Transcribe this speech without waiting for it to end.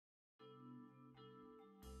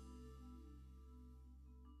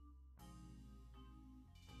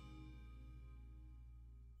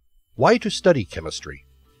Why to study chemistry?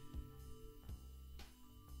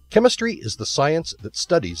 Chemistry is the science that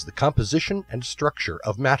studies the composition and structure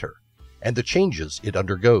of matter and the changes it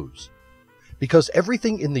undergoes. Because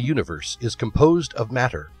everything in the universe is composed of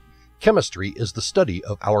matter, chemistry is the study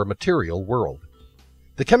of our material world.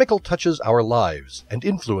 The chemical touches our lives and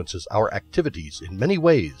influences our activities in many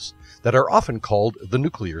ways that are often called the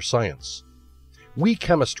nuclear science. We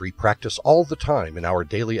chemistry practice all the time in our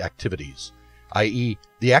daily activities, i.e.,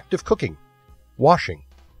 the act of cooking, washing,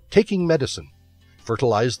 taking medicine,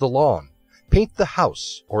 fertilize the lawn, paint the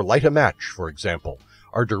house, or light a match, for example,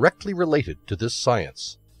 are directly related to this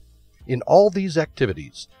science. In all these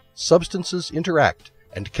activities, substances interact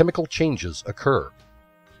and chemical changes occur.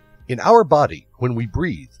 In our body, when we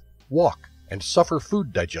breathe, walk, and suffer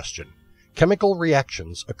food digestion, chemical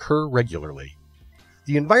reactions occur regularly.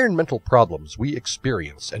 The environmental problems we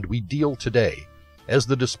experience and we deal today, as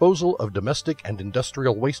the disposal of domestic and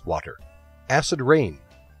industrial wastewater, acid rain,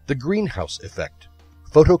 the greenhouse effect,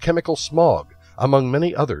 photochemical smog, among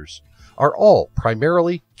many others, are all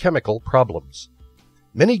primarily chemical problems.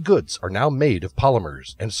 Many goods are now made of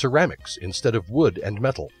polymers and ceramics instead of wood and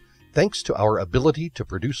metal, thanks to our ability to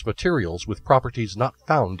produce materials with properties not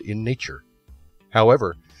found in nature.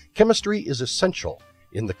 However, chemistry is essential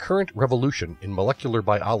in the current revolution in molecular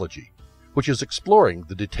biology, which is exploring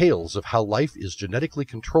the details of how life is genetically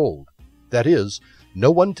controlled. That is, no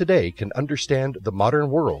one today can understand the modern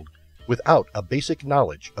world without a basic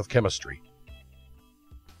knowledge of chemistry.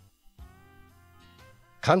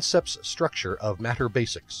 Concepts structure of matter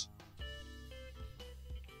basics.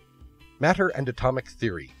 Matter and atomic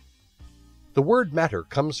theory. The word matter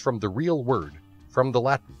comes from the real word, from the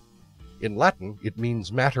Latin. In Latin, it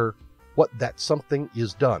means matter, what that something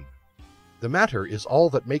is done. The matter is all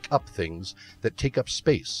that make up things that take up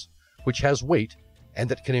space, which has weight, and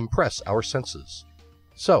that can impress our senses.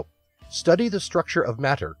 So, study the structure of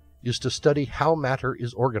matter is to study how matter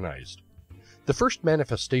is organized. The first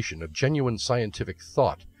manifestation of genuine scientific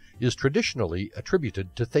thought is traditionally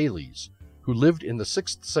attributed to Thales, who lived in the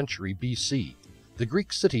 6th century BC, the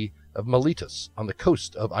Greek city of Miletus on the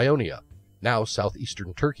coast of Ionia, now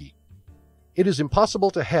southeastern Turkey. It is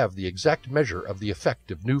impossible to have the exact measure of the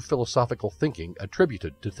effect of new philosophical thinking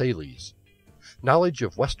attributed to Thales. Knowledge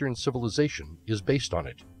of Western civilization is based on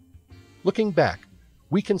it. Looking back,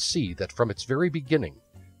 we can see that from its very beginning,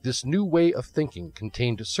 this new way of thinking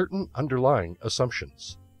contained certain underlying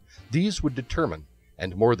assumptions. These would determine,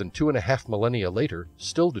 and more than 2.5 millennia later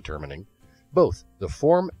still determining, both the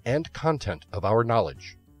form and content of our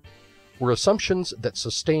knowledge. Were assumptions that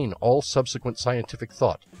sustain all subsequent scientific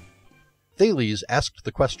thought. Thales asked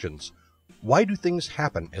the questions, why do things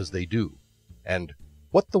happen as they do? And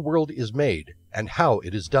what the world is made and how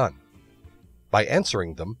it is done? By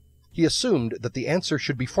answering them, he assumed that the answer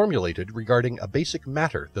should be formulated regarding a basic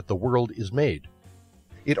matter that the world is made.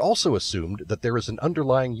 It also assumed that there is an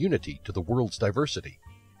underlying unity to the world's diversity.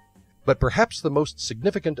 But perhaps the most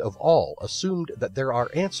significant of all assumed that there are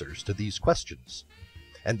answers to these questions,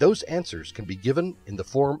 and those answers can be given in the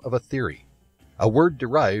form of a theory, a word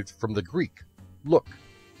derived from the Greek look,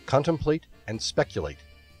 contemplate, and speculate,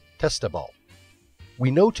 testabal. We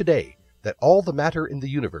know today that all the matter in the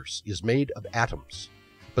universe is made of atoms,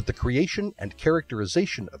 but the creation and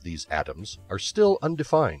characterization of these atoms are still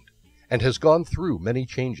undefined and has gone through many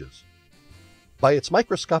changes. By its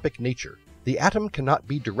microscopic nature, the atom cannot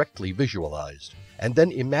be directly visualized and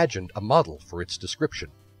then imagined a model for its description.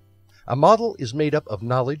 A model is made up of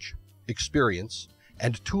knowledge, experience,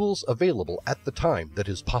 and tools available at the time that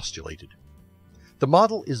is postulated. The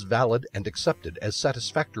model is valid and accepted as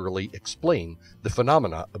satisfactorily explain the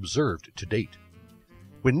phenomena observed to date.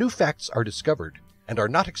 When new facts are discovered and are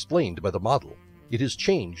not explained by the model, it is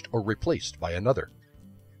changed or replaced by another.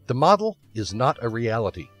 The model is not a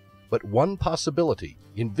reality, but one possibility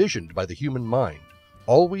envisioned by the human mind,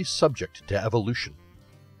 always subject to evolution.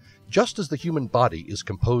 Just as the human body is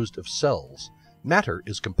composed of cells, matter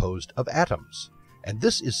is composed of atoms, and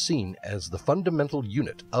this is seen as the fundamental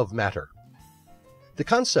unit of matter. The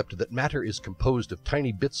concept that matter is composed of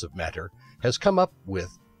tiny bits of matter has come up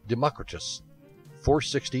with Democritus,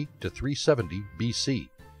 460 to 370 BC.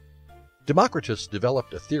 Democritus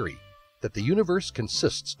developed a theory that the universe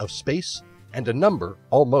consists of space and a number,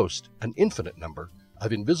 almost an infinite number,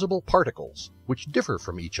 of invisible particles which differ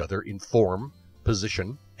from each other in form,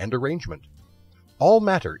 position, and arrangement. All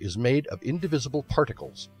matter is made of indivisible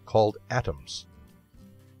particles called atoms.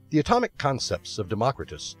 The atomic concepts of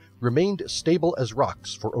Democritus remained stable as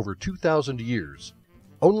rocks for over 2,000 years,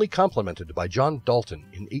 only complemented by John Dalton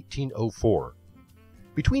in 1804.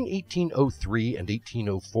 Between 1803 and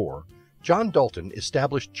 1804, John Dalton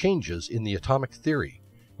established changes in the atomic theory,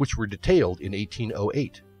 which were detailed in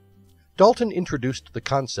 1808. Dalton introduced the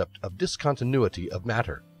concept of discontinuity of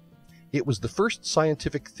matter. It was the first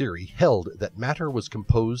scientific theory held that matter was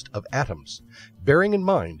composed of atoms, bearing in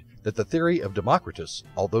mind that the theory of Democritus,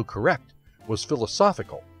 although correct, was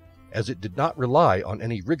philosophical, as it did not rely on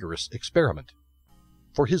any rigorous experiment.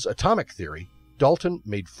 For his atomic theory, Dalton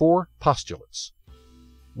made 4 postulates.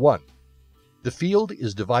 1. The field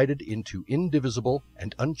is divided into indivisible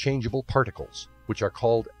and unchangeable particles, which are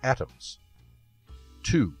called atoms.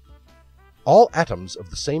 2. All atoms of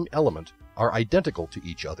the same element are identical to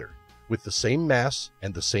each other, with the same mass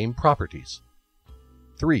and the same properties.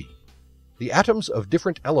 3. The atoms of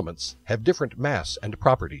different elements have different mass and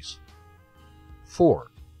properties.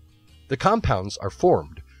 4. The compounds are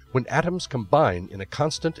formed when atoms combine in a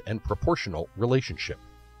constant and proportional relationship.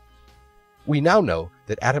 We now know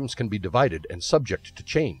that atoms can be divided and subject to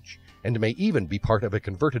change, and may even be part of a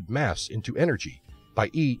converted mass into energy by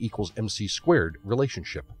E equals mc squared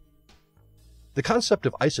relationship. The concept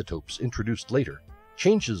of isotopes introduced later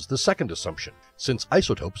changes the second assumption, since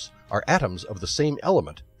isotopes are atoms of the same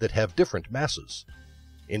element that have different masses.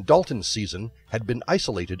 In Dalton's season had been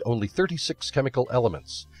isolated only 36 chemical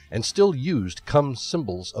elements, and still used cum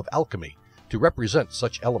symbols of alchemy to represent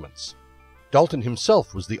such elements. Dalton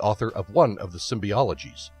himself was the author of one of the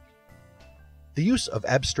symbiologies. The use of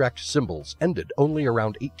abstract symbols ended only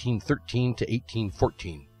around 1813 to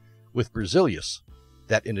 1814, with Berzelius,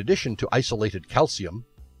 that in addition to isolated calcium,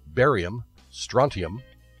 barium, strontium,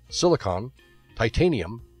 silicon,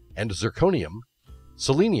 titanium, and zirconium,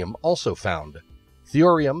 selenium also found,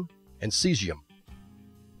 thorium, and cesium.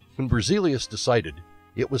 When Berzelius decided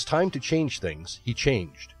it was time to change things, he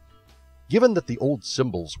changed. Given that the old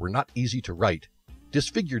symbols were not easy to write,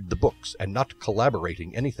 disfigured the books, and not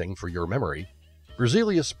collaborating anything for your memory,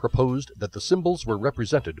 Berzelius proposed that the symbols were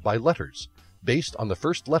represented by letters, based on the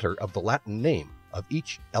first letter of the Latin name of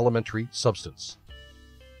each elementary substance.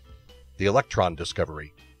 The electron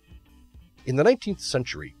discovery. In the 19th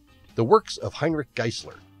century, the works of Heinrich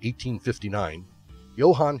Geissler, 1859,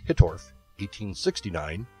 Johann Hittorf,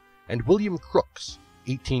 1869, and William Crookes,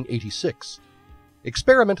 1886,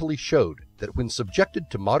 experimentally showed that when subjected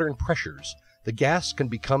to modern pressures, the gas can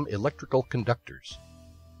become electrical conductors.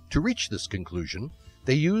 To reach this conclusion,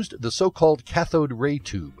 they used the so-called cathode ray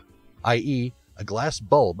tube, i.e., a glass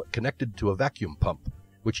bulb connected to a vacuum pump,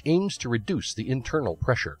 which aims to reduce the internal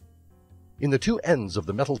pressure. In the 2 ends of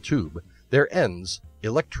the metal tube, their ends,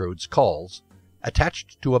 electrodes calls,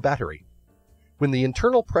 attached to a battery. When the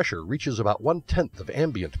internal pressure reaches about 1/10 of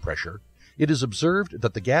ambient pressure, it is observed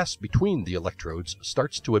that the gas between the electrodes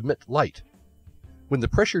starts to emit light. When the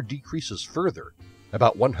pressure decreases further,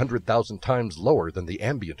 about 100,000 times lower than the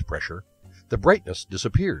ambient pressure, the brightness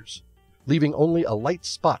disappears, leaving only a light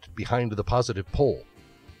spot behind the positive pole.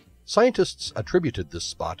 Scientists attributed this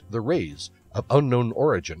spot the rays, of unknown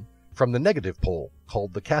origin, from the negative pole,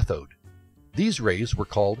 called the cathode. These rays were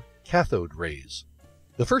called cathode rays.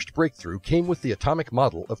 The first breakthrough came with the atomic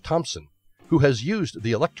model of Thomson, who has used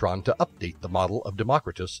the electron to update the model of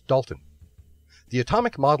Democritus Dalton. The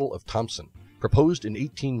atomic model of Thomson, proposed in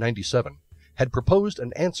 1897, had proposed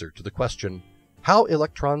an answer to the question how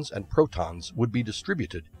electrons and protons would be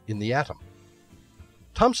distributed in the atom.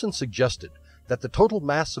 Thomson suggested that the total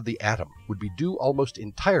mass of the atom would be due almost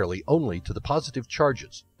entirely only to the positive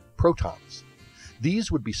charges, protons.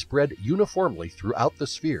 These would be spread uniformly throughout the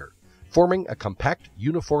sphere, forming a compact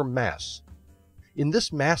uniform mass. In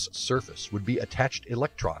this mass surface would be attached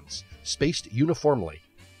electrons, spaced uniformly.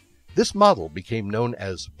 This model became known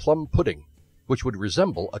as plum pudding, which would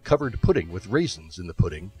resemble a covered pudding with raisins in the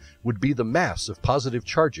pudding, would be the mass of positive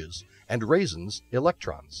charges, and raisins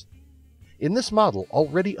electrons. In this model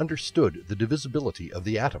already understood the divisibility of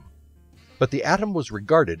the atom. But the atom was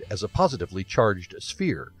regarded as a positively charged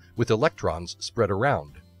sphere, with electrons spread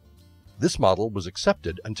around. This model was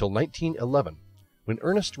accepted until 1911, when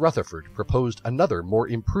Ernest Rutherford proposed another more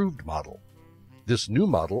improved model. This new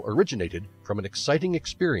model originated from an exciting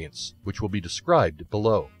experience which will be described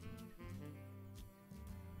below.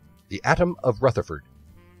 The atom of Rutherford.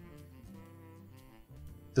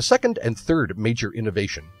 The second and third major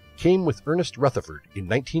innovation came with Ernest Rutherford in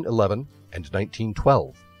 1911 and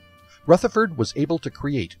 1912. Rutherford was able to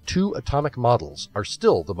create 2 atomic models are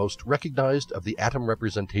still the most recognized of the atom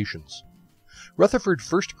representations. Rutherford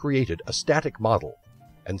first created a static model,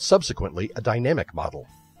 and subsequently a dynamic model.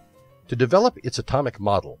 To develop its atomic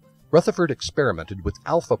model, Rutherford experimented with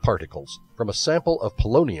alpha particles from a sample of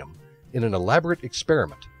polonium in an elaborate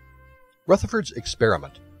experiment. Rutherford's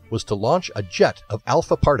experiment was to launch a jet of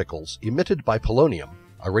alpha particles emitted by polonium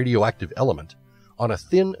a radioactive element, on a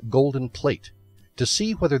thin golden plate to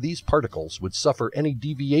see whether these particles would suffer any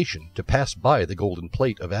deviation to pass by the golden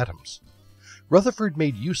plate of atoms. Rutherford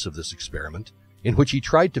made use of this experiment, in which he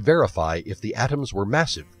tried to verify if the atoms were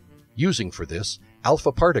massive, using for this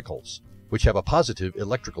alpha particles, which have a positive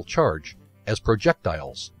electrical charge, as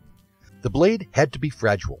projectiles. The blade had to be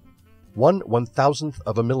fragile, 1/1000th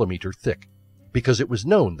of a millimeter thick, because it was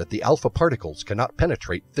known that the alpha particles cannot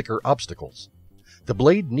penetrate thicker obstacles. The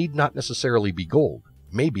blade need not necessarily be gold,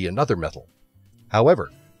 maybe another metal.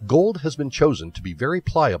 However, gold has been chosen to be very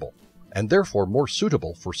pliable, and therefore more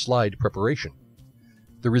suitable for slide preparation.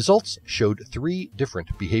 The results showed 3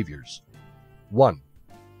 different behaviors. 1.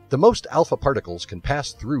 The most alpha particles can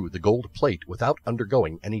pass through the gold plate without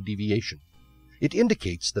undergoing any deviation. It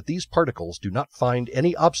indicates that these particles do not find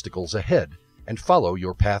any obstacles ahead and follow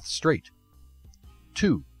your path straight.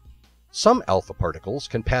 2. Some alpha particles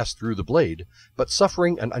can pass through the blade, but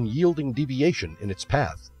suffering an unyielding deviation in its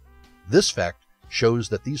path. This fact shows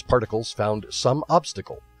that these particles found some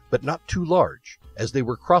obstacle, but not too large, as they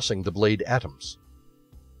were crossing the blade atoms.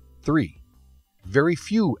 3. Very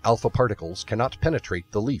few alpha particles cannot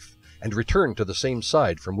penetrate the leaf and return to the same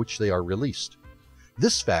side from which they are released.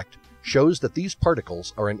 This fact shows that these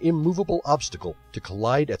particles are an immovable obstacle to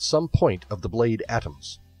collide at some point of the blade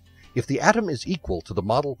atoms. If the atom is equal to the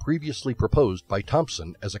model previously proposed by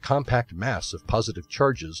Thomson as a compact mass of positive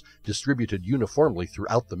charges distributed uniformly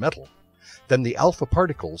throughout the metal, then the alpha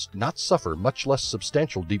particles not suffer much less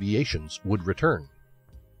substantial deviations would return.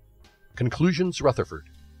 Conclusions Rutherford.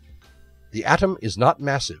 The atom is not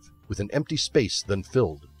massive, with an empty space then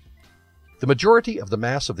filled. The majority of the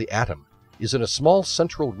mass of the atom is in a small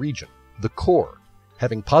central region, the core,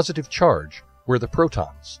 having positive charge where the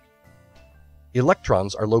protons.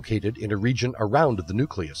 Electrons are located in a region around the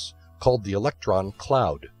nucleus, called the electron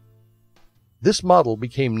cloud. This model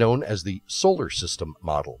became known as the solar system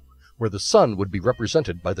model, where the sun would be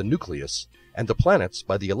represented by the nucleus and the planets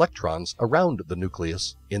by the electrons around the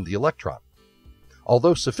nucleus in the electron.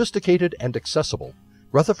 Although sophisticated and accessible,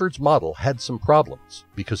 Rutherford's model had some problems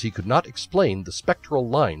because he could not explain the spectral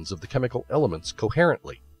lines of the chemical elements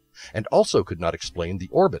coherently, and also could not explain the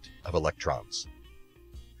orbit of electrons.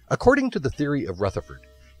 According to the theory of Rutherford,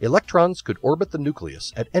 electrons could orbit the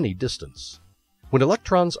nucleus at any distance. When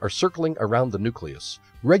electrons are circling around the nucleus,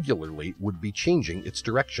 regularly would be changing its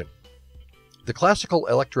direction. The classical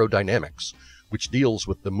electrodynamics, which deals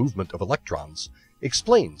with the movement of electrons,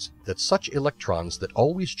 explains that such electrons that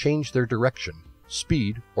always change their direction,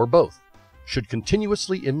 speed, or both, should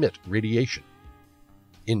continuously emit radiation.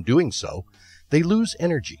 In doing so, they lose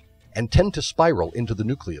energy and tend to spiral into the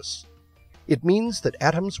nucleus. It means that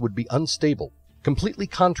atoms would be unstable, completely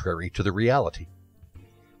contrary to the reality.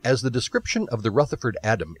 As the description of the Rutherford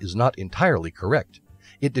atom is not entirely correct,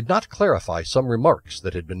 it did not clarify some remarks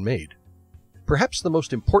that had been made. Perhaps the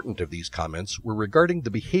most important of these comments were regarding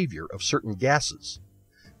the behavior of certain gases.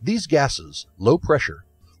 These gases, low pressure,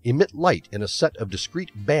 emit light in a set of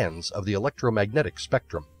discrete bands of the electromagnetic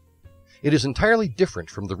spectrum. It is entirely different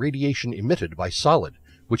from the radiation emitted by solid,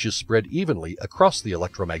 which is spread evenly across the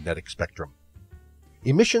electromagnetic spectrum.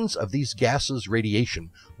 Emissions of these gases'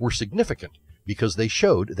 radiation were significant because they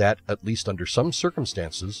showed that, at least under some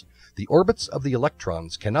circumstances, the orbits of the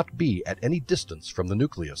electrons cannot be at any distance from the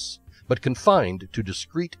nucleus, but confined to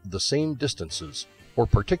discrete the same distances or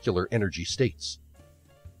particular energy states.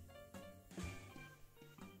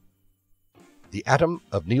 The atom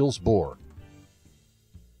of Niels Bohr.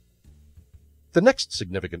 The next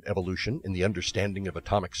significant evolution in the understanding of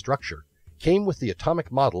atomic structure came with the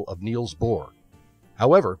atomic model of Niels Bohr.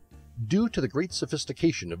 However, due to the great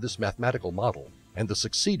sophistication of this mathematical model and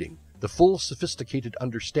the full sophisticated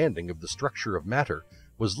understanding of the structure of matter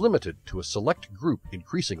was limited to a select group,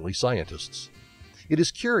 increasingly scientists. It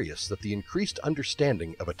is curious that the increased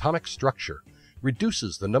understanding of atomic structure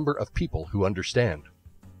reduces the number of people who understand.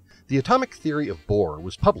 The atomic theory of Bohr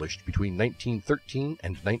was published between 1913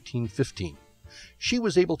 and 1915. She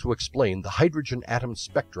was able to explain the hydrogen atom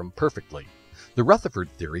spectrum perfectly. The Rutherford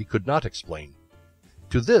theory could not explain.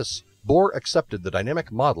 To this, Bohr accepted the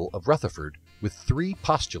dynamic model of Rutherford with 3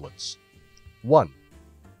 postulates. 1.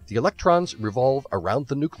 The electrons revolve around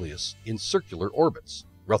the nucleus in circular orbits,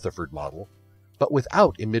 Rutherford model, but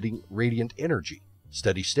without emitting radiant energy,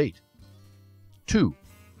 steady state. 2.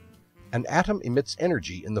 An atom emits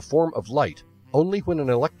energy in the form of light only when an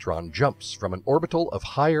electron jumps from an orbital of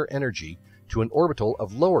higher energy to an orbital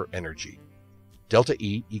of lower energy. Delta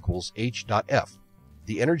E equals h dot f.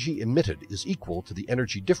 The energy emitted is equal to the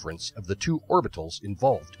energy difference of the 2 orbitals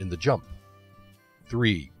involved in the jump.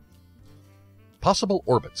 3. Possible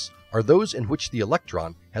orbits are those in which the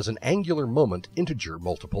electron has an angular moment integer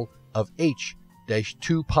multiple of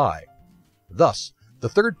h-2 pi. Thus, the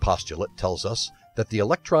third postulate tells us that the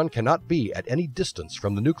electron cannot be at any distance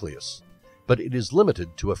from the nucleus, but it is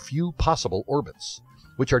limited to a few possible orbits,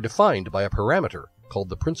 which are defined by a parameter called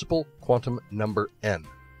the principal quantum number n.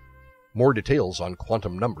 More details on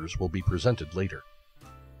quantum numbers will be presented later.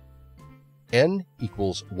 N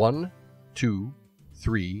equals 1, 2,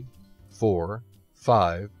 3, 4,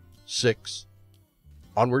 5, 6,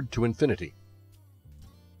 onward to infinity.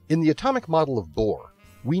 In the atomic model of Bohr,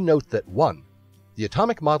 we note that 1. The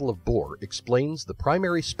atomic model of Bohr explains the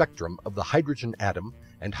primary spectrum of the hydrogen atom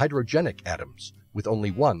and hydrogenic atoms with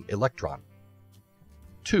only one electron.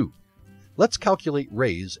 2. Let's calculate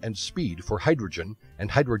rays and speed for hydrogen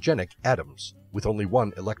and hydrogenic atoms with only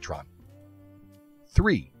one electron.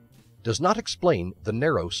 3. Does not explain the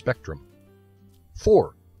narrow spectrum.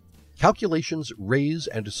 4. Calculations rays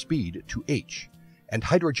and speed to h, and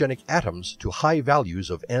hydrogenic atoms to high values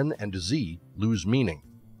of n and z lose meaning.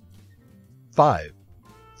 5.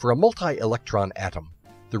 For a multi-electron atom,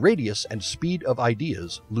 the radius and speed of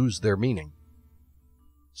ideas lose their meaning.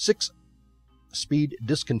 6. Speed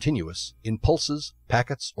discontinuous in pulses,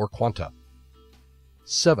 packets, or quanta.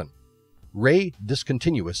 7. Ray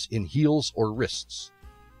discontinuous in heels or wrists.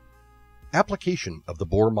 Application of the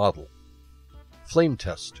Bohr model. Flame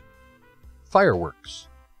test. Fireworks.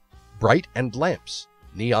 Bright and lamps,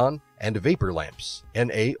 neon and vapor lamps,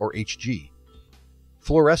 Na or Hg.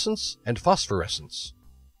 Fluorescence and phosphorescence.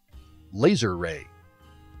 Laser ray.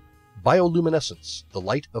 Bioluminescence, the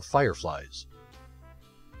light of fireflies.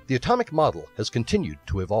 The atomic model has continued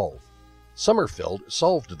to evolve. Sommerfeld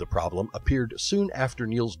solved the problem appeared soon after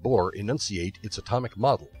Niels Bohr enunciate its atomic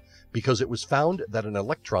model, because it was found that an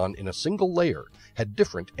electron in a single layer had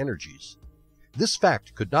different energies. This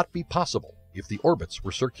fact could not be possible if the orbits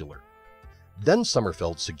were circular. Then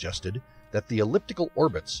Sommerfeld suggested that the elliptical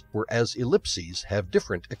orbits were as ellipses have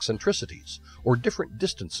different eccentricities or different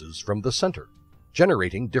distances from the center,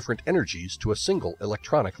 generating different energies to a single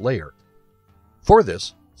electronic layer. For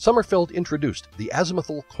this, Sommerfeld introduced the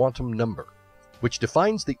azimuthal quantum number, which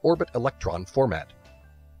defines the orbit-electron format.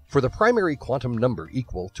 For the primary quantum number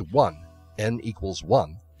equal to 1, n equals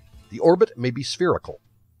 1, the orbit may be spherical.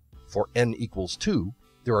 For n equals 2,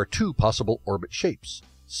 there are two possible orbit shapes: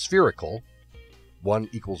 spherical, 1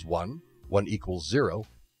 equals 1, 1 equals 0,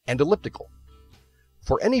 and elliptical.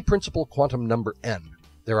 For any principal quantum number n,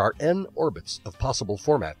 there are n orbits of possible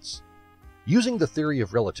formats. Using the theory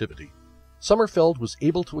of relativity, Sommerfeld was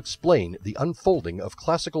able to explain the unfolding of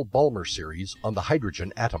classical Balmer series on the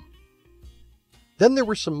hydrogen atom. Then there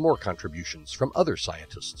were some more contributions from other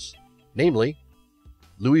scientists, namely,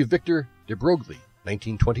 Louis Victor de Broglie,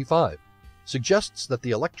 1925, suggests that the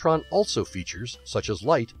electron also features, such as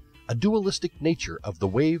light, a dualistic nature of the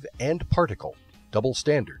wave and particle, double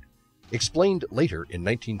standard, explained later in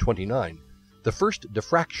 1929, the first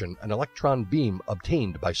diffraction an electron beam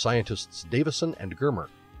obtained by scientists Davison and Germer.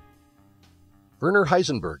 Werner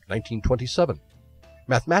Heisenberg, 1927,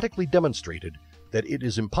 mathematically demonstrated that it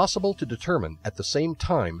is impossible to determine at the same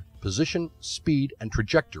time position, speed, and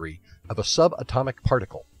trajectory of a subatomic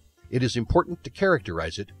particle. It is important to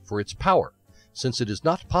characterize it for its power, since it is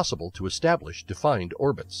not possible to establish defined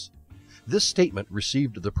orbits. This statement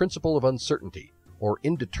received the principle of uncertainty, or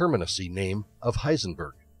indeterminacy name of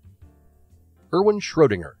Heisenberg. Erwin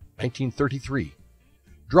Schrödinger, 1933,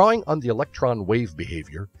 drawing on the electron wave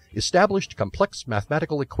behavior, established complex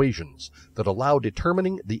mathematical equations that allow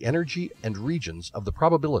determining the energy and regions of the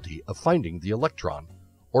probability of finding the electron,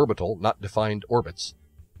 orbital not defined orbits.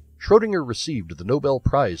 Schrödinger received the Nobel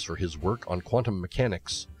Prize for his work on quantum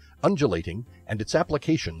mechanics, undulating, and its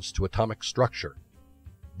applications to atomic structure.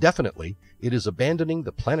 Definitely, it is abandoning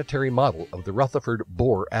the planetary model of the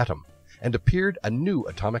Rutherford-Bohr atom, and appeared a new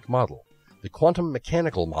atomic model, the quantum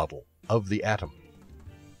mechanical model of the atom.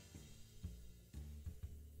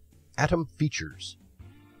 Atom features.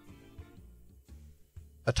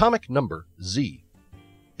 Atomic number Z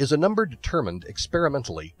is a number determined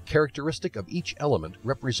experimentally characteristic of each element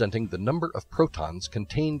representing the number of protons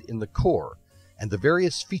contained in the core and the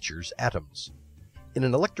various features atoms. In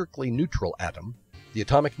an electrically neutral atom, the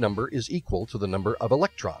atomic number is equal to the number of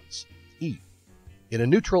electrons, E. In a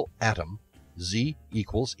neutral atom, Z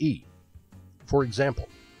equals E. For example,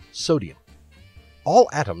 sodium. All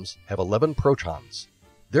atoms have 11 protons.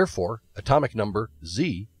 Therefore, atomic number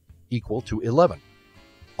Z equal to 11.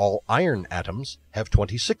 All iron atoms have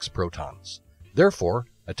 26 protons. Therefore,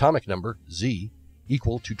 atomic number Z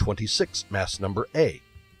equal to 26 mass number A.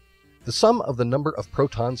 The sum of the number of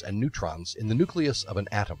protons and neutrons in the nucleus of an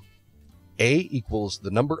atom, A equals the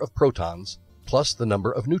number of protons plus the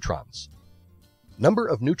number of neutrons. Number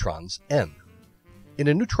of neutrons, n. In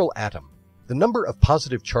a neutral atom, the number of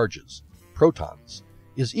positive charges, protons,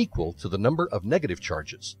 is equal to the number of negative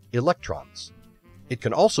charges, electrons. It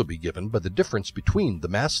can also be given by the difference between the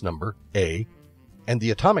mass number, A, and the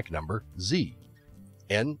atomic number, Z.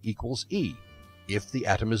 N equals E, if the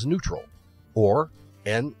atom is neutral, or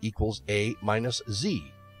N equals A minus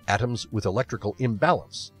Z, atoms with electrical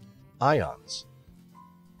imbalance, ions.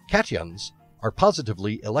 Cations are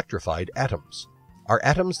positively electrified atoms, are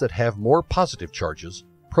atoms that have more positive charges,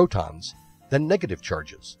 protons, than negative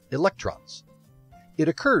charges, electrons. It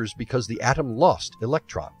occurs because the atom lost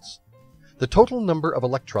electrons. The total number of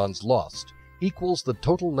electrons lost equals the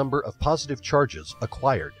total number of positive charges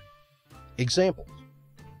acquired. Examples: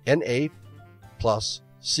 Na plus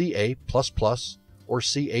Ca plus plus or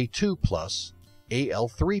Ca2 plus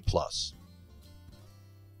Al3 plus.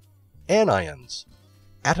 Anions.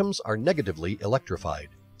 Atoms are negatively electrified.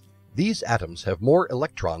 These atoms have more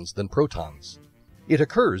electrons than protons. It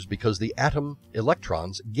occurs because the atom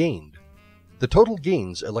electrons gained. The total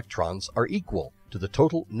gains electrons are equal to the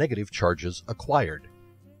total negative charges acquired.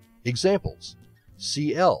 Examples: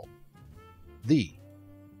 Cl, the,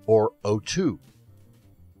 or O2.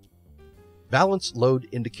 Valence load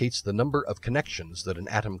indicates the number of connections that an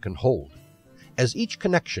atom can hold. As each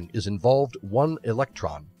connection is involved one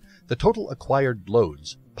electron, the total acquired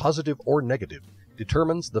loads, positive or negative,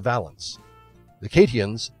 determines the valence. The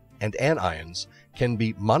cations and anions can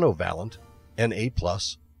be monovalent, Na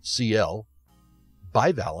plus, Cl,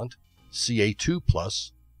 bivalent, Ca2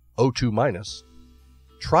 plus, O2 minus,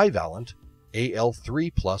 trivalent,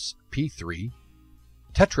 Al3 plus P3,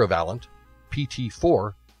 tetravalent,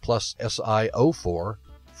 Pt4 plus SiO4,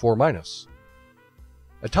 4 minus.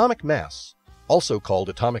 Atomic mass, also called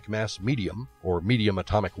atomic mass medium or medium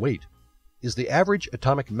atomic weight, is the average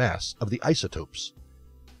atomic mass of the isotopes.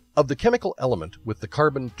 Of the chemical element with the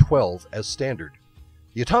carbon-12 as standard,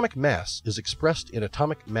 the atomic mass is expressed in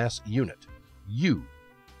atomic mass unit, U,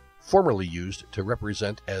 formerly used to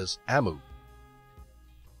represent as AMU.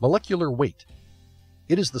 Molecular weight.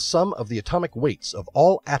 It is the sum of the atomic weights of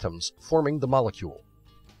all atoms forming the molecule.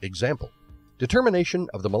 Example: determination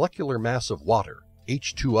of the molecular mass of water,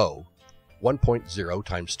 H2O, 1.0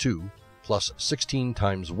 times 2 plus 16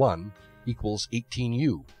 times 1 equals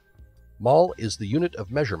 18U. Mol is the unit of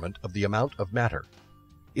measurement of the amount of matter.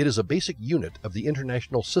 It is a basic unit of the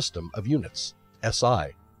International System of Units,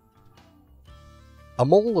 SI. A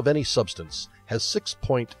mole of any substance has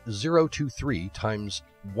 6.023 times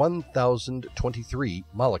 1023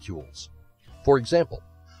 molecules. For example,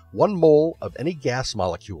 1 mole of any gas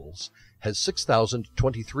molecules has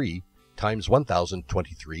 6,023 times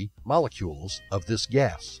 1023 molecules of this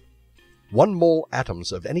gas. 1 mole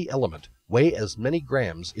atoms of any element weigh as many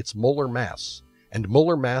grams its molar mass, and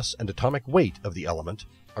molar mass and atomic weight of the element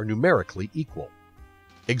are numerically equal.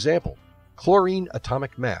 Example: chlorine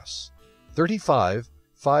atomic mass, 35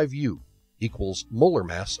 5U equals molar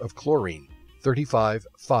mass of chlorine, 35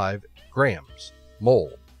 5 grams,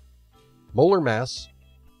 mole. Molar mass.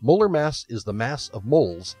 Molar mass is the mass of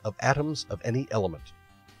moles of atoms of any element.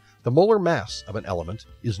 The molar mass of an element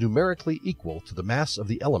is numerically equal to the mass of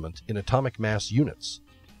the element in atomic mass units.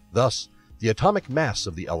 Thus, the atomic mass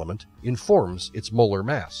of the element informs its molar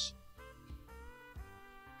mass.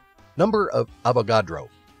 Number of Avogadro.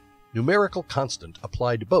 Numerical constant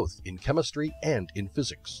applied both in chemistry and in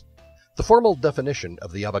physics. The formal definition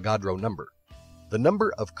of the Avogadro number: the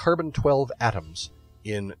number of carbon-12 atoms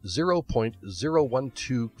in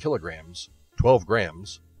 0.012 kilograms, 12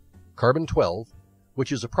 grams, carbon-12,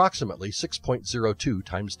 which is approximately 6.02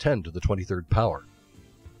 times 10 to the 23rd power.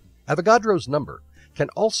 Avogadro's number can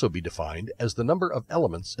also be defined as the number of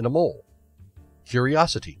elements in a mole.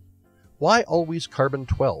 Curiosity: why always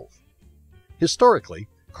carbon-12? Historically,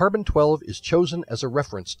 carbon-12 is chosen as a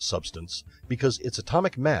reference substance because its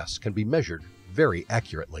atomic mass can be measured very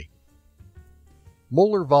accurately.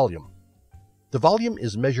 Molar volume. The volume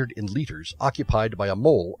is measured in liters occupied by a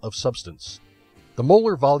mole of substance. The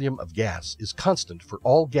molar volume of gas is constant for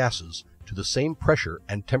all gases to the same pressure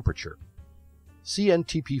and temperature.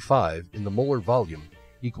 CNTP5 in the molar volume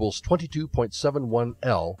equals 22.71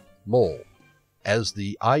 L mole, as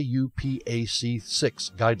the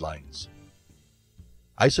IUPAC6 guidelines.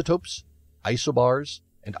 Isotopes, isobars,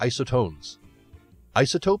 and isotones.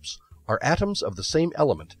 Isotopes are atoms of the same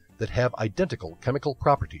element that have identical chemical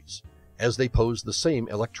properties, as they pose the same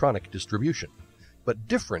electronic distribution, but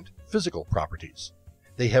different physical properties.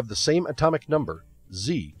 They have the same atomic number,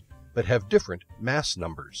 Z, but have different mass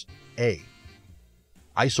numbers, A.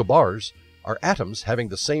 Isobars are atoms having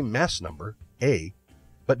the same mass number, A,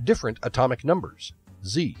 but different atomic numbers,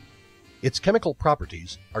 Z. Its chemical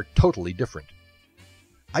properties are totally different.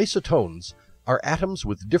 Isotones are atoms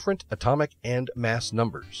with different atomic and mass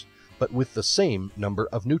numbers, but with the same number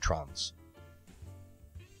of neutrons.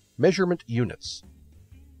 Measurement units.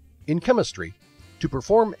 In chemistry, to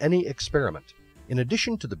perform any experiment, in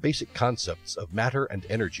addition to the basic concepts of matter and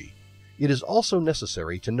energy, it is also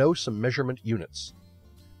necessary to know some measurement units.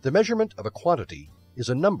 The measurement of a quantity is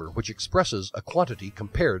a number which expresses a quantity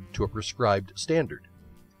compared to a prescribed standard.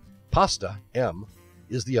 Pasta, m,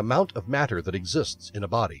 is the amount of matter that exists in a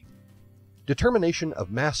body. Determination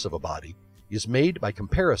of mass of a body is made by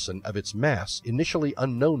comparison of its mass, initially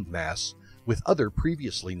unknown mass, with other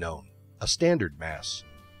previously known, a standard mass.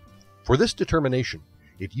 For this determination,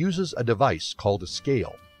 it uses a device called a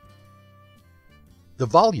scale. The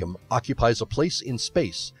volume occupies a place in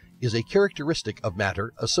space is a characteristic of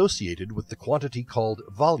matter associated with the quantity called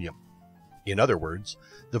volume. In other words,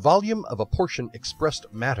 the volume of a portion expressed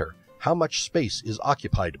matter how much space is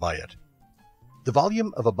occupied by it. The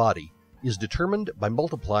volume of a body is determined by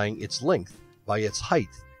multiplying its length by its height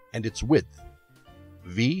and its width.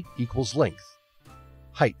 V equals length.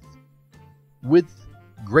 Height. Width.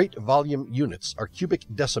 Great volume units are cubic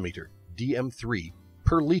decimeter, dm3,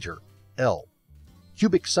 per liter, L.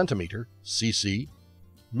 Cubic centimeter, cc,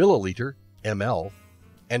 milliliter, ml,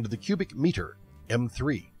 and the cubic meter,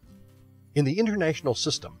 m3. In the International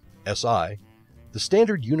System, SI, the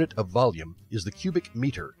standard unit of volume is the cubic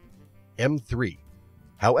meter, m3.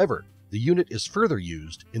 However, the unit is further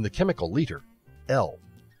used in the chemical liter, L.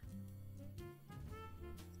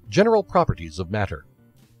 General properties of matter.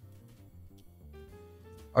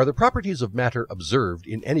 Are the properties of matter observed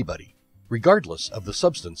in anybody, regardless of the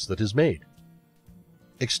substance that is made?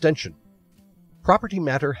 Extension. Property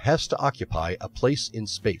matter has to occupy a place in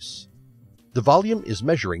space. The volume is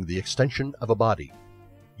measuring the extension of a body.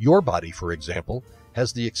 Your body, for example,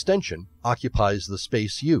 has the extension occupies the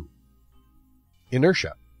space U.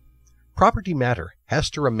 Inertia. Property matter has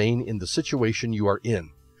to remain in the situation you are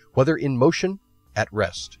in, whether in motion, at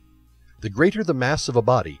rest. The greater the mass of a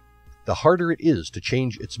body, the harder it is to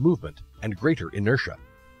change its movement and greater inertia.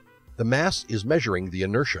 The mass is measuring the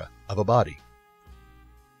inertia of a body.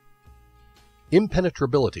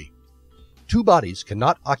 Impenetrability. Two bodies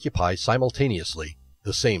cannot occupy simultaneously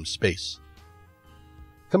the same space.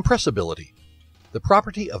 Compressibility. The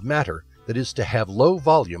property of matter that is to have low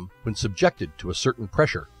volume when subjected to a certain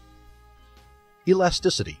pressure.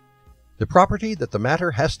 Elasticity. The property that the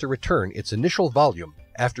matter has to return its initial volume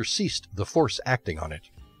after ceased the force acting on it.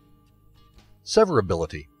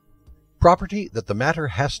 Severability. Property that the matter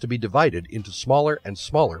has to be divided into smaller and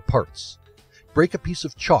smaller parts. Break a piece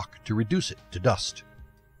of chalk to reduce it to dust.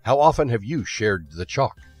 How often have you shared the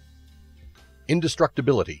chalk?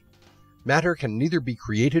 Indestructibility. Matter can neither be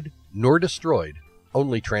created nor destroyed,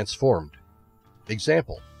 only transformed.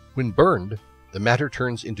 Example, when burned, the matter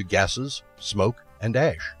turns into gases, smoke, and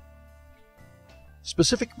ash.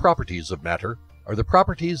 Specific properties of matter are the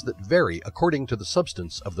properties that vary according to the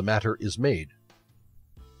substance of the matter is made.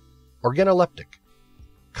 Organoleptic.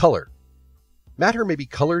 Color. Matter may be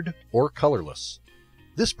colored or colorless.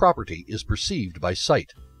 This property is perceived by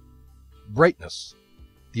sight. Brightness.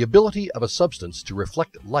 The ability of a substance to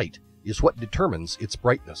reflect light is what determines its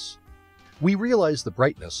brightness. We realize the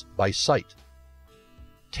brightness by sight.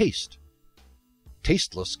 Taste.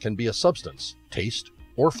 Tasteless can be a substance, taste,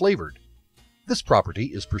 or flavored. This property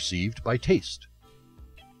is perceived by taste.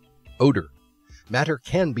 Odor. Matter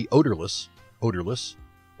can be odorless,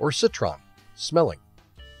 or citron, smelling.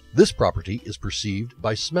 This property is perceived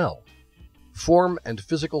by smell. Form and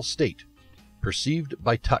physical state, perceived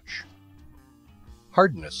by touch.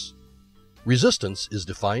 Hardness. Resistance is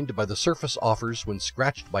defined by the surface offers when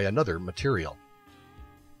scratched by another material.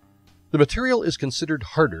 The material is considered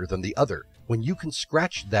harder than the other when you can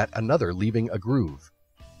scratch that another leaving a groove.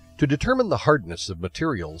 To determine the hardness of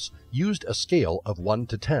materials, used a scale of 1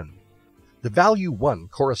 to 10. The value 1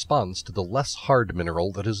 corresponds to the less hard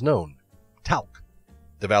mineral that is known, talc.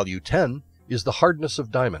 The value 10 is the hardness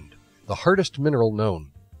of diamond, the hardest mineral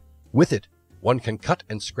known. With it, one can cut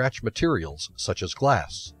and scratch materials such as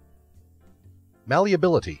glass.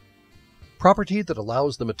 Malleability. Property that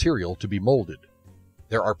allows the material to be molded.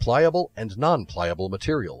 There are pliable and non-pliable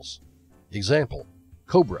materials. Example,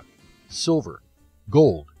 cobra, silver,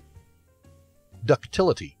 gold.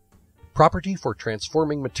 Ductility. Property for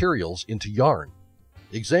transforming materials into yarn.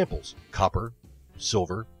 Examples, copper,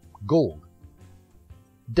 silver, gold.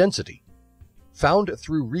 Density. Found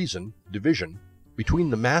through reason, division, between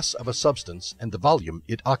the mass of a substance and the volume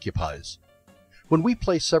it occupies. When we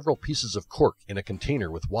place several pieces of cork in a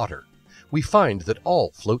container with water, we find that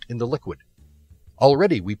all float in the liquid.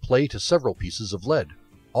 Already we play to several pieces of lead.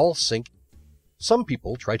 All sink. Some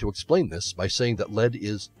people try to explain this by saying that lead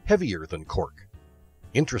is heavier than cork.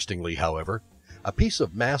 Interestingly, however, a piece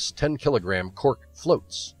of mass 10 kg cork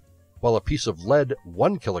floats, while a piece of lead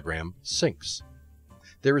 1 kg sinks.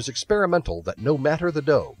 There is experimental that no matter the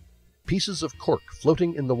dough, pieces of cork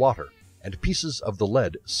floating in the water and pieces of the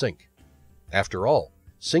lead sink. After all,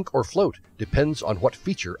 sink or float depends on what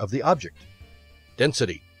feature of the object.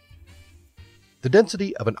 Density. The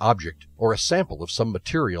density of an object or a sample of some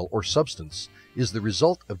material or substance is the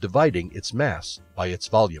result of dividing its mass by its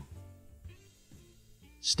volume.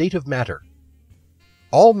 State of matter.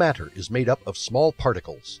 All matter is made up of small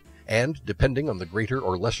particles, and, depending on the greater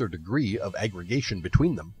or lesser degree of aggregation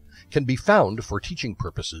between them, can be found for teaching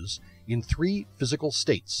purposes in 3 physical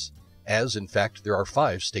states, as in fact there are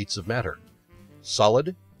 5 states of matter: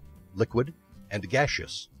 solid, liquid, and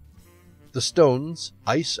gaseous. The stones,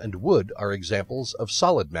 ice, and wood are examples of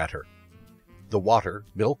solid matter. The water,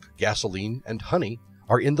 milk, gasoline, and honey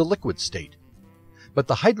are in the liquid state. But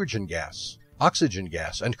the hydrogen gas, oxygen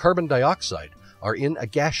gas, and carbon dioxide are in a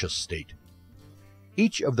gaseous state.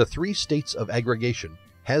 Each of the 3 states of aggregation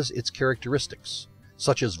has its characteristics,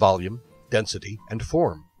 such as volume, density, and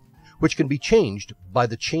form, which can be changed by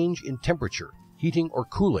the change in temperature, heating or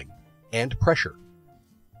cooling, and pressure.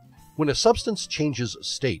 When a substance changes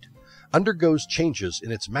state, undergoes changes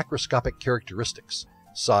in its macroscopic characteristics,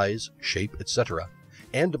 size, shape, etc.,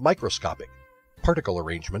 and microscopic, particle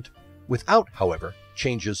arrangement, without, however,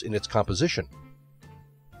 changes in its composition.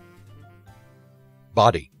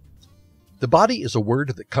 Body. The body is a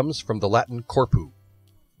word that comes from the Latin corpu.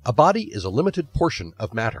 A body is a limited portion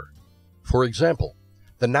of matter. For example,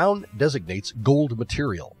 the noun designates gold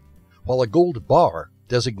material, while a gold bar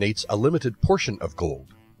designates a limited portion of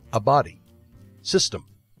gold, a body. System.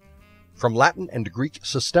 From Latin and Greek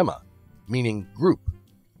systema, meaning group,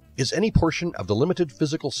 is any portion of the limited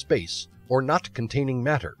physical space or not containing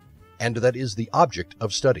matter, and that is the object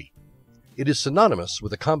of study. It is synonymous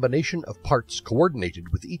with a combination of parts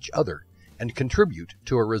coordinated with each other and contribute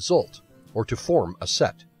to a result, or to form a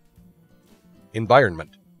set.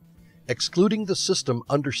 Environment. Excluding the system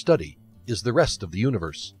under study is the rest of the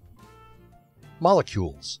universe.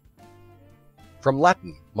 Molecules. From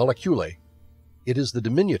Latin molecule, it is the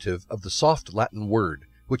diminutive of the soft Latin word,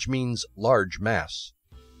 which means large mass.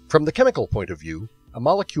 From the chemical point of view, a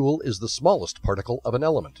molecule is the smallest particle of an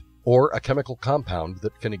element, or a chemical compound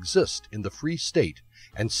that can exist in the free state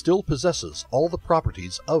and still possesses all the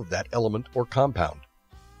properties of that element or compound.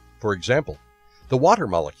 For example, the water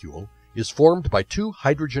molecule is formed by 2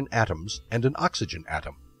 hydrogen atoms and an oxygen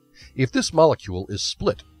atom. If this molecule is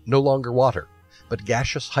split, no longer water, but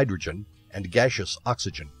gaseous hydrogen and gaseous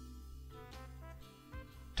oxygen.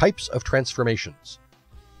 Types of transformations.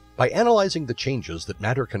 By analyzing the changes that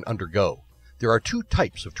matter can undergo, there are 2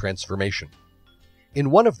 types of transformation.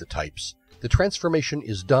 In one of the types, the transformation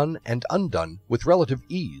is done and undone with relative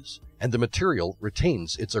ease, and the material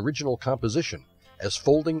retains its original composition, as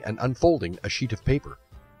folding and unfolding a sheet of paper.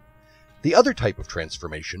 The other type of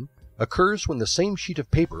transformation occurs when the same sheet of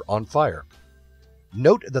paper on fire.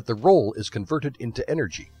 Note that the roll is converted into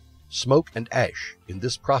energy, smoke and ash. In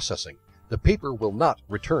this processing, the paper will not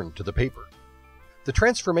return to the paper. The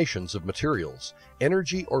transformations of materials,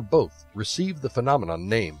 energy or both, receive the phenomenon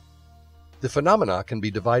name. The phenomena can be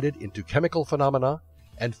divided into chemical phenomena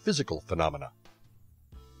and physical phenomena.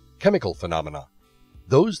 Chemical phenomena,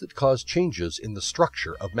 those that cause changes in the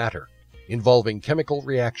structure of matter, involving chemical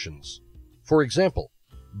reactions. For example,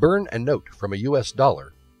 burn a note from a US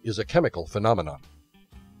dollar is a chemical phenomenon.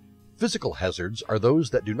 Physical hazards are those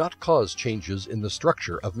that do not cause changes in the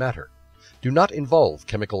structure of matter, do not involve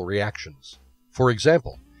chemical reactions. For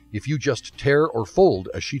example, if you just tear or fold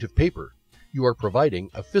a sheet of paper, you are providing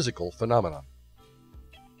a physical phenomenon.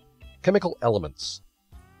 Chemical elements.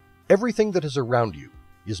 Everything that is around you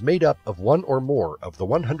is made up of one or more of the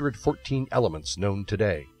 114 elements known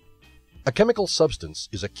today. A chemical substance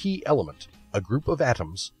is a key element, a group of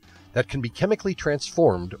atoms, that can be chemically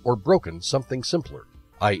transformed or broken something simpler,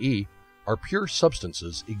 i.e., are pure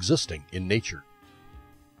substances existing in nature.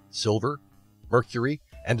 Silver, mercury,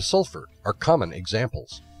 and sulfur are common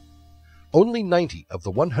examples. Only 90 of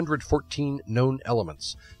the 114 known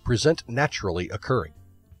elements present naturally occurring.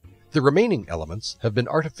 The remaining elements have been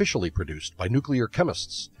artificially produced by nuclear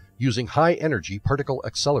chemists using high-energy particle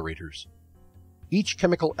accelerators. Each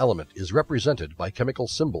chemical element is represented by chemical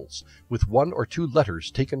symbols with 1 or 2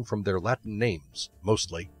 letters taken from their Latin names,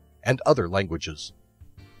 mostly, and other languages.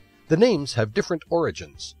 The names have different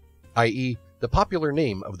origins, i.e., the popular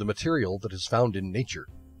name of the material that is found in nature,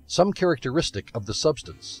 some characteristic of the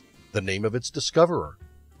substance, the name of its discoverer,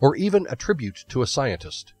 or even a tribute to a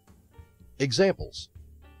scientist. Examples: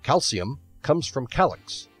 calcium comes from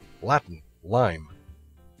calyx, Latin, lime.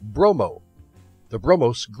 Bromo, the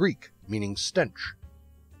bromos Greek, meaning stench.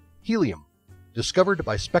 Helium, discovered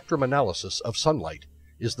by spectrum analysis of sunlight,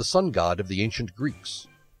 is the sun god of the ancient Greeks.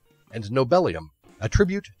 And nobelium, a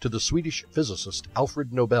tribute to the Swedish physicist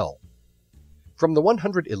Alfred Nobel. From the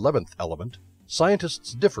 111th element,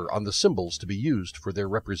 scientists differ on the symbols to be used for their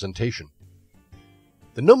representation.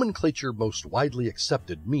 The nomenclature most widely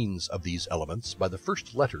accepted means of these elements by the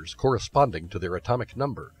first letters corresponding to their atomic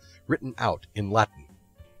number, written out in Latin.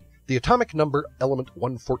 The atomic number element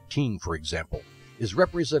 114, for example, is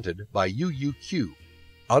represented by UUQ,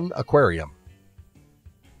 un-aquarium.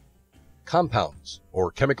 Compounds,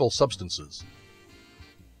 or chemical substances.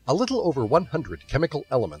 A little over 100 chemical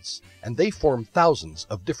elements, and they form thousands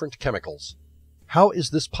of different chemicals. How is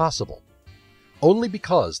this possible? Only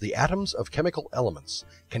because the atoms of chemical elements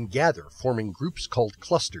can gather, forming groups called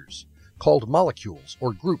clusters, called molecules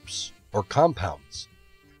or groups or compounds.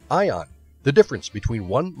 Ion, the difference between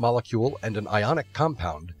one molecule and an ionic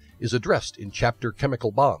compound, is addressed in chapter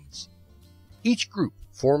Chemical Bonds. Each group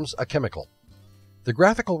forms a chemical. The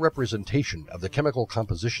graphical representation of the chemical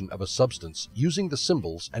composition of a substance using the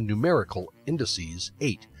symbols and numerical indices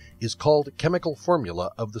 8 is called chemical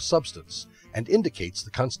formula of the substance and indicates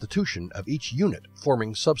the constitution of each unit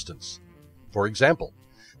forming substance. For example,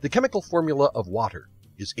 the chemical formula of water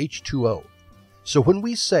is H2O. So when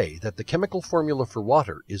we say that the chemical formula for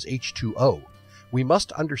water is H2O, we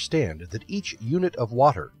must understand that each unit of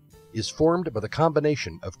water is formed by the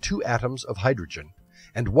combination of 2 atoms of hydrogen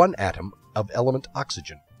and 1 atom of element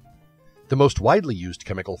oxygen. The most widely used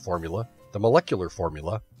chemical formula, the molecular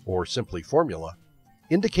formula, or simply formula,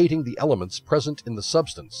 indicating the elements present in the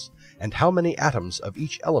substance and how many atoms of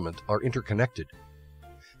each element are interconnected.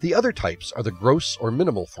 The other types are the gross or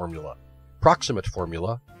minimal formula, proximate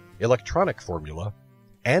formula, electronic formula,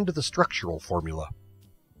 and the structural formula.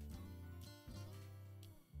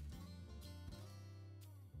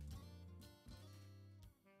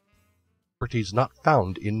 Properties not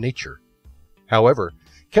found in nature. However,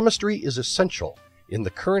 chemistry is essential in the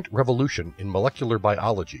current revolution in molecular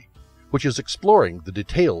biology, which is exploring the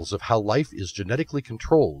details of how life is genetically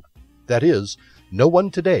controlled. That is, no one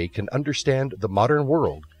today can understand the modern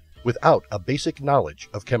world without a basic knowledge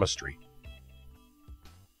of chemistry.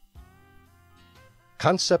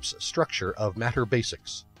 Concepts structure of matter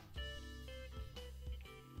basics.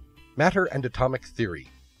 Matter and atomic theory.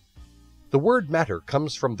 The word matter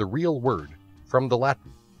comes from the real word, from the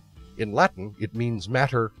Latin. In Latin, it means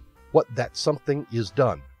matter, what that something is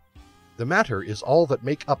done. The matter is all that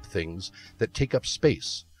make up things that take up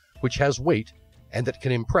space, which has weight, and that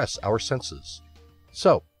can impress our senses.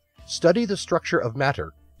 So, study the structure of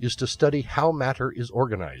matter is to study how matter is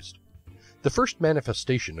organized. The first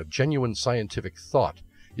manifestation of genuine scientific thought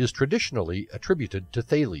is traditionally attributed to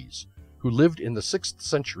Thales, who lived in the 6th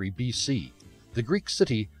century BC, the Greek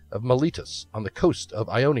city of Miletus on the coast of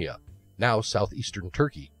Ionia, now southeastern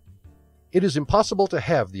Turkey. It is impossible to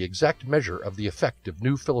have the exact measure of the effect of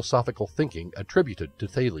new philosophical thinking attributed to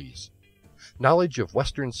Thales. Knowledge of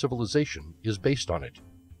Western civilization is based on it.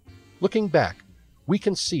 Looking back, we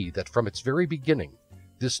can see that from its very beginning,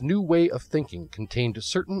 this new way of thinking contained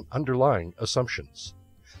certain underlying assumptions.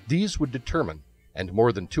 These would determine, and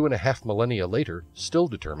more than 2.5 millennia later still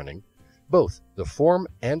determining, both the form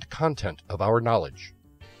and content of our knowledge.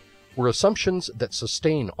 Were assumptions that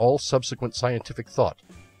sustain all subsequent scientific thought.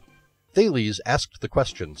 Thales asked the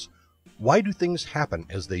questions, why do things happen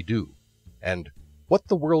as they do? And what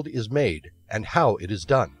the world is made and how it is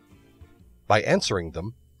done? By answering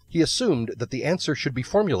them, he assumed that the answer should be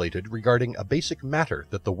formulated regarding a basic matter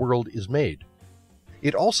that the world is made.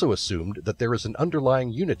 It also assumed that there is an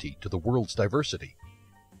underlying unity to the world's diversity.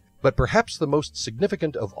 But perhaps the most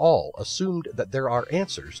significant of all assumed that there are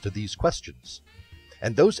answers to these questions,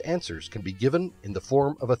 and those answers can be given in the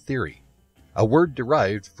form of a theory, a word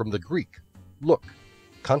derived from the Greek, look,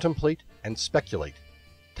 contemplate, and speculate,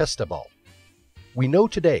 testabal. We know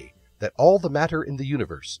today that all the matter in the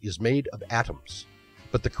universe is made of atoms,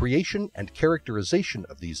 but the creation and characterization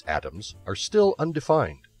of these atoms are still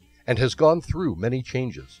undefined and has gone through many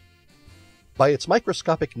changes. By its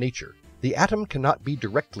microscopic nature, the atom cannot be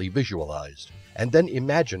directly visualized and then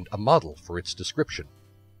imagined a model for its description.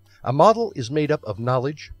 A model is made up of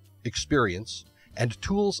knowledge, experience, and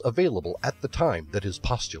tools available at the time that is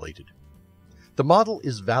postulated. The model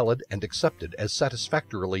is valid and accepted as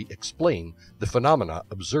satisfactorily explain the phenomena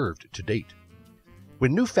observed to date.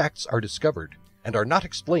 When new facts are discovered and are not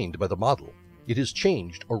explained by the model, it is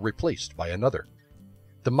changed or replaced by another.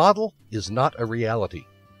 The model is not a reality,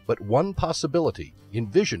 but one possibility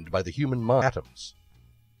envisioned by the human mind. Atoms.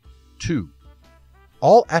 2.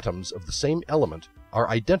 All atoms of the same element are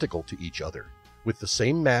identical to each other, with the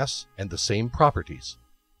same mass and the same properties.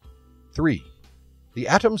 3. The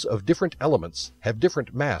atoms of different elements have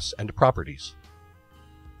different mass and properties.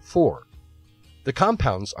 4. The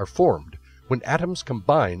compounds are formed when atoms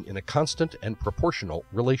combine in a constant and proportional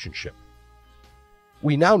relationship.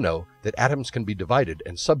 We now know that atoms can be divided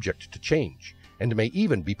and subject to change, and may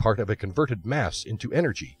even be part of a converted mass into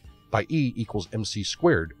energy by E equals mc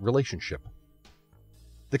squared relationship.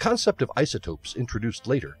 The concept of isotopes introduced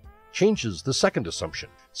later changes the second assumption,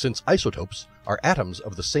 since isotopes are atoms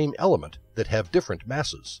of the same element that have different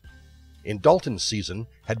masses. In Dalton's season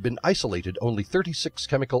had been isolated only 36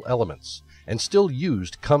 chemical elements, and still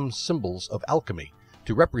used cum symbols of alchemy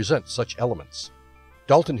to represent such elements.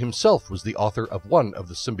 Dalton himself was the author of one of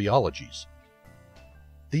the symbiologies.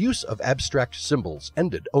 The use of abstract symbols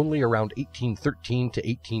ended only around 1813 to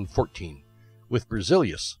 1814, with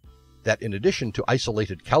Berzelius, that in addition to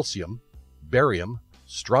isolated calcium, barium,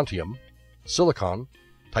 strontium, silicon,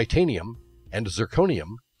 titanium, and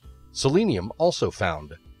zirconium, selenium also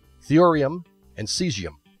found, thorium, and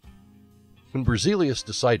cesium. When Berzelius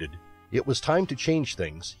decided it was time to change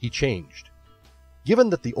things, he changed. Given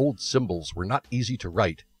that the old symbols were not easy to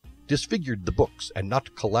write, disfigured the books, and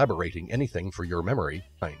not collaborating anything for your memory,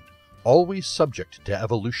 always subject to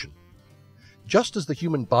evolution. Just as the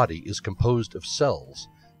human body is composed of cells,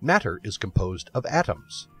 matter is composed of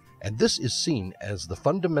atoms, and this is seen as the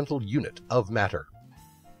fundamental unit of matter.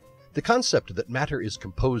 The concept that matter is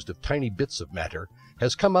composed of tiny bits of matter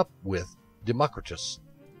has come up with Democritus,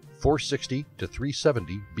 460 to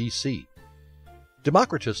 370 BC.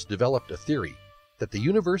 Democritus developed a theory that the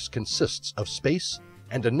universe consists of space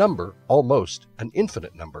and a number, almost an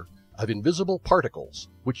infinite number, of invisible particles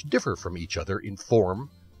which differ from each other in form,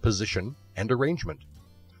 position, and arrangement.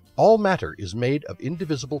 All matter is made of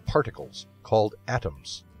indivisible particles called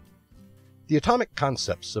atoms. The atomic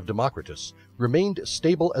concepts of Democritus remained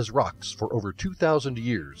stable as rocks for over 2,000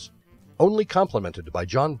 years, only complemented by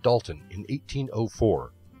John Dalton in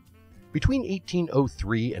 1804. Between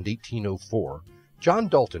 1803 and 1804, John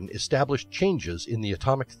Dalton established changes in the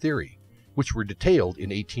atomic theory, which were detailed in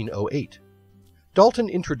 1808. Dalton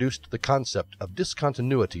introduced the concept of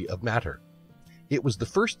discontinuity of matter. It was the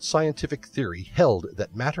first scientific theory held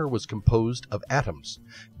that matter was composed of atoms,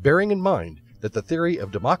 bearing in mind that the theory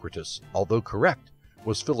of Democritus, although correct,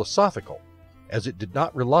 was philosophical, as it did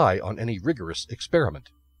not rely on any rigorous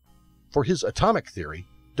experiment. For his atomic theory,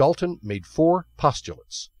 Dalton made 4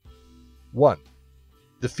 postulates. 1.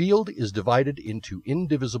 The field is divided into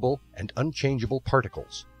indivisible and unchangeable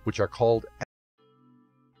particles, which are called atoms.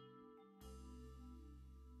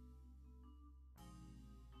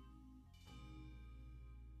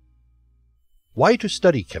 Why to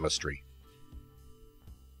study chemistry?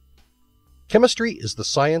 Chemistry is the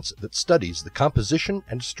science that studies the composition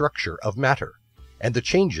and structure of matter, and the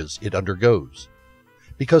changes it undergoes.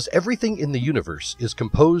 Because everything in the universe is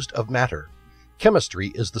composed of matter,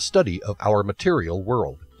 chemistry is the study of our material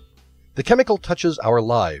world. The chemical touches our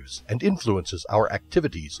lives and influences our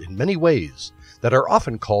activities in many ways that are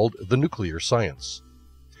often called the nuclear science.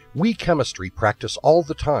 We chemistry practice all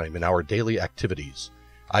the time in our daily activities,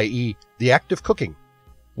 i.e., the act of cooking,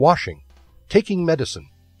 washing, taking medicine,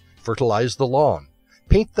 fertilize the lawn,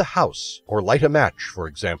 paint the house, or light a match, for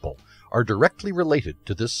example, are directly related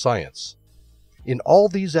to this science. In all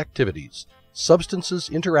these activities, substances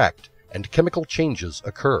interact and chemical changes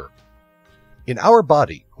occur. In our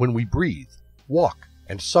body, when we breathe, walk,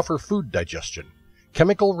 and suffer food digestion,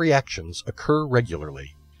 chemical reactions occur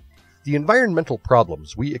regularly. The environmental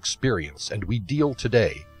problems we experience and we deal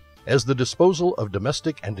today, as the disposal of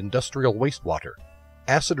domestic and industrial wastewater,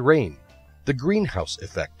 acid rain, the greenhouse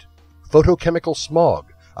effect, photochemical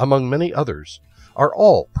smog, among many others, are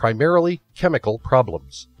all primarily chemical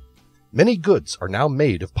problems. Many goods are now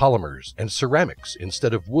made of polymers and ceramics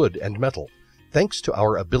instead of wood and metal, thanks to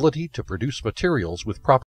our ability to produce materials with proper